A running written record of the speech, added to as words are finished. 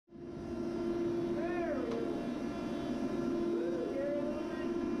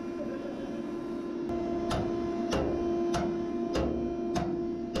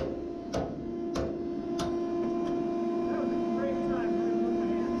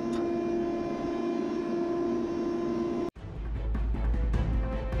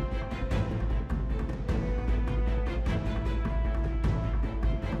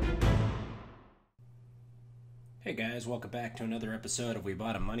Hey guys, welcome back to another episode of We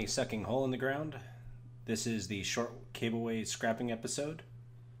Bought a Money-Sucking Hole in the Ground. This is the short cableway scrapping episode.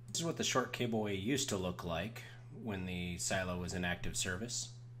 This is what the short cableway used to look like when the silo was in active service.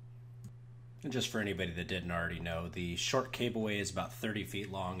 And just for anybody that didn't already know, the short cableway is about 30 feet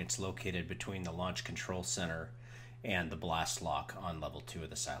long. It's located between the launch control center and the blast lock on level 2 of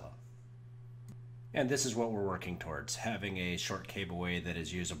the silo. And this is what we're working towards, having a short cableway that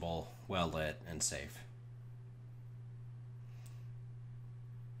is usable, well lit, and safe.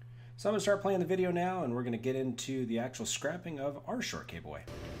 So I'm going to start playing the video now, and we're going to get into the actual scrapping of our short cableway.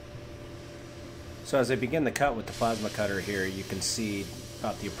 So as I begin the cut with the plasma cutter here, you can see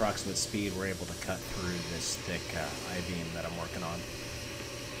about the approximate speed we're able to cut through this thick I-beam that I'm working on.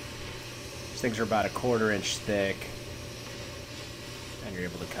 These things are about 1/4 inch thick, and you're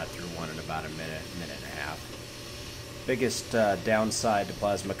able to cut through one in about a minute, minute and a half. Biggest downside to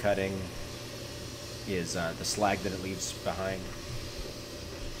plasma cutting is the slag that it leaves behind.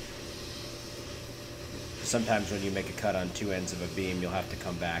 Sometimes when you make a cut on two ends of a beam, you'll have to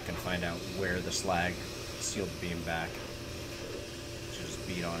come back and find out where the slag sealed the beam back. So just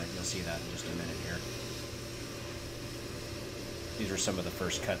beat on it. You'll see that in just a minute here. These were some of the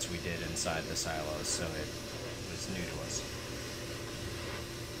first cuts we did inside the silos, so it was new to us.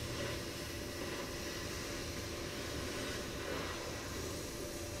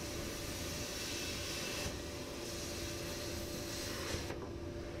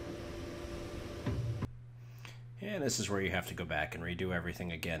 And this is where you have to go back and redo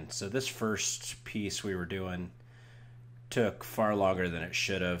everything again. So this first piece we were doing took far longer than it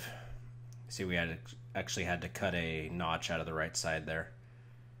should have. See, we actually had to cut a notch out of the right side there.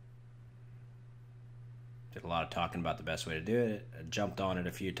 Did a lot of talking about the best way to do it. I jumped on it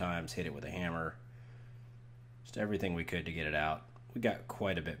a few times, hit it with a hammer. Just everything we could to get it out. We got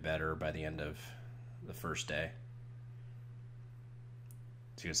quite a bit better by the end of the first day.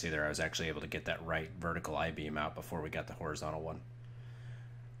 So you can see there I was actually able to get that right vertical I-beam out before we got the horizontal one.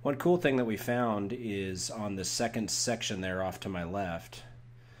 One cool thing that we found is on the second section there off to my left,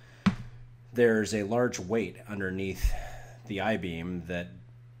 there's a large weight underneath the I-beam that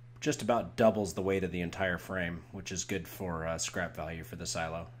just about doubles the weight of the entire frame, which is good for scrap value for the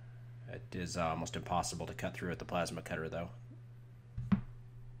silo. It is almost impossible to cut through with the plasma cutter though.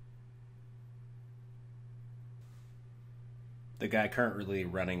 The guy currently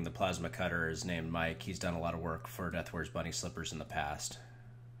running the plasma cutter is named Mike. He's done a lot of work for Death Wears Bunny Slippers in the past.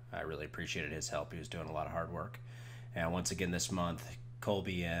 I really appreciated his help. He was doing a lot of hard work. And once again this month,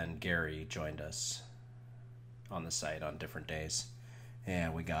 Colby and Gary joined us on the site on different days.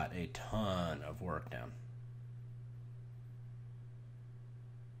 And we got a ton of work done.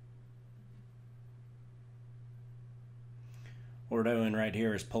 What we're doing right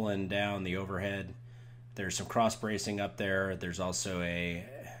here is pulling down the overhead. There's some cross bracing up there. There's also a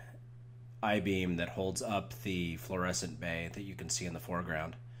I-beam that holds up the fluorescent bay that you can see in the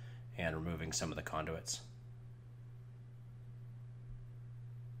foreground, and removing some of the conduits.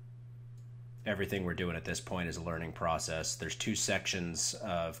 Everything we're doing at this point is a learning process. There's two sections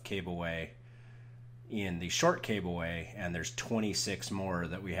of cableway in the short cableway, and there's 26 more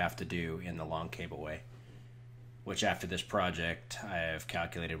that we have to do in the long cableway, which after this project I have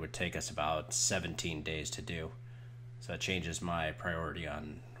calculated would take us about 17 days to do. So that changes my priority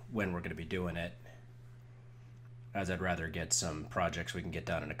on when we're going to be doing it, as I'd rather get some projects we can get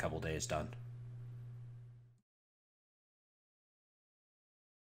done in a couple days done.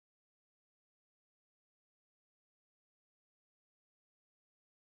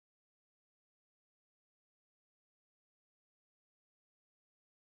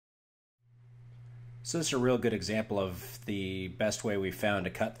 So this is a real good example of the best way we found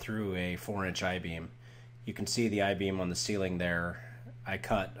to cut through a 4-inch I-beam. You can see the I-beam on the ceiling there. I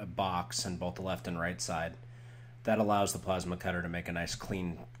cut a box on both the left and right side. That allows the plasma cutter to make a nice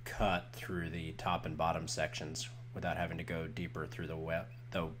clean cut through the top and bottom sections without having to go deeper through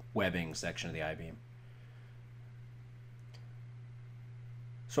the webbing section of the I-beam.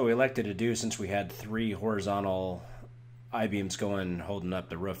 So what we elected to do, since we had 3 horizontal I-beams going holding up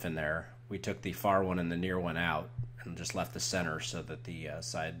the roof in there, we took the far one and the near one out and just left the center so that the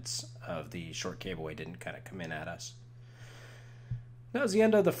sides of the short cableway didn't kind of come in at us. That was the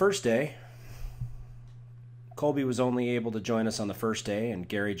end of the first day. Colby was only able to join us on the first day, and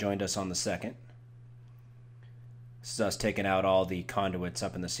Gary joined us on the second. This is us taking out all the conduits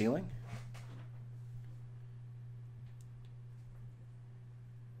up in the ceiling.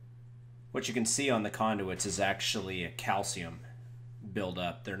 What you can see on the conduits is actually a calcium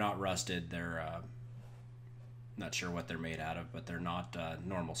buildup. They're not rusted. They're not sure what they're made out of, but they're not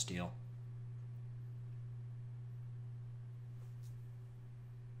normal steel.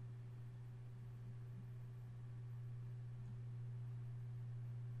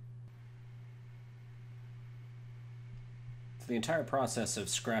 the entire process of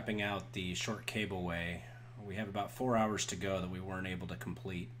scrapping out the short cableway, we have about 4 hours to go that we weren't able to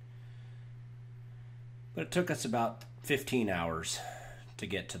complete. But it took us about 15 hours to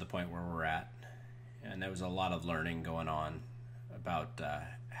get to the point where we're at. And there was a lot of learning going on about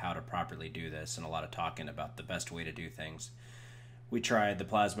how to properly do this, and a lot of talking about the best way to do things. We tried the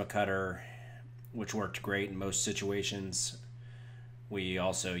plasma cutter, which worked great in most situations. We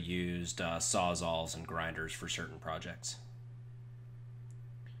also used sawzalls and grinders for certain projects.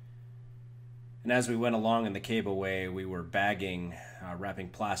 And as we went along in the cableway, we were bagging, wrapping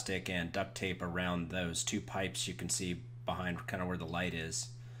plastic and duct tape around those two pipes you can see behind kind of where the light is.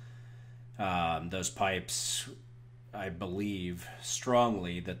 Those pipes, I believe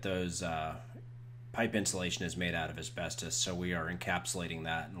strongly that those pipe insulation is made out of asbestos, so we are encapsulating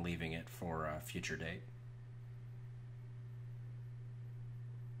that and leaving it for a future date.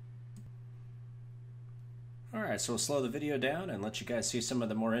 Alright, so we'll slow the video down and let you guys see some of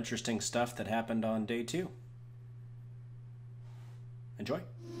the more interesting stuff that happened on day 2. Enjoy!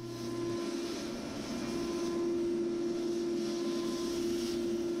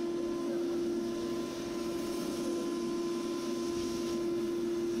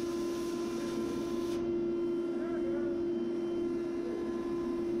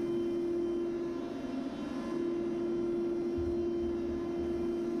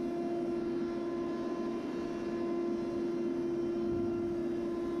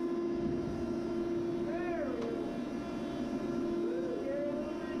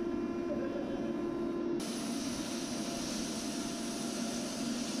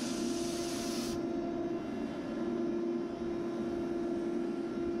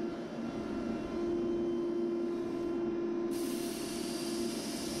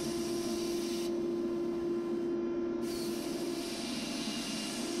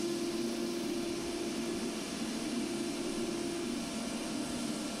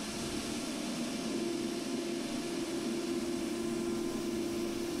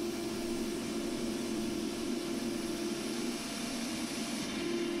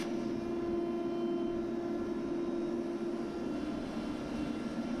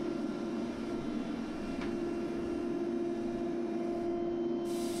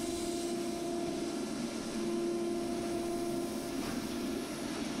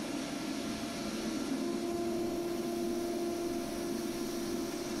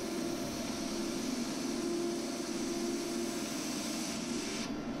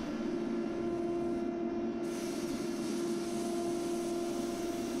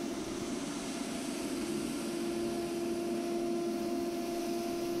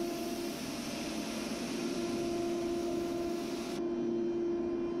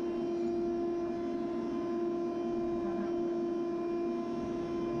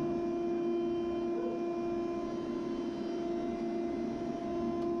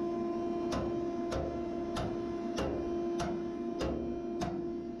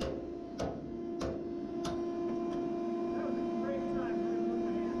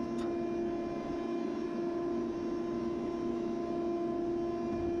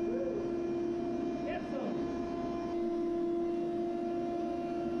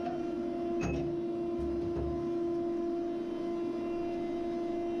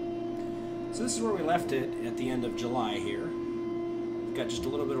 So this is where we left it at the end of July here. We've got just a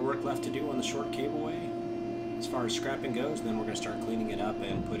little bit of work left to do on the short cableway as far as scrapping goes, and then we're going to start cleaning it up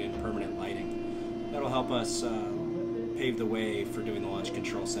and put in permanent lighting. That'll help us pave the way for doing the Launch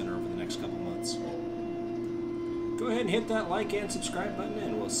Control Center over the next couple months. Go ahead and hit that like and subscribe button,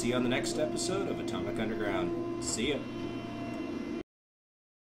 and we'll see you on the next episode of Atomic Underground. See ya!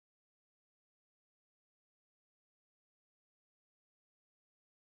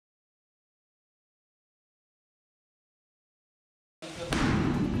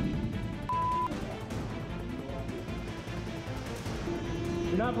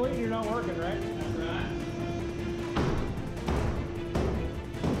 You're not bleeding, you're not working, right? That's right.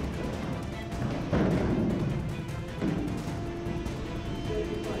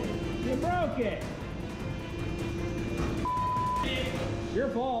 You broke it! Your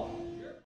fault.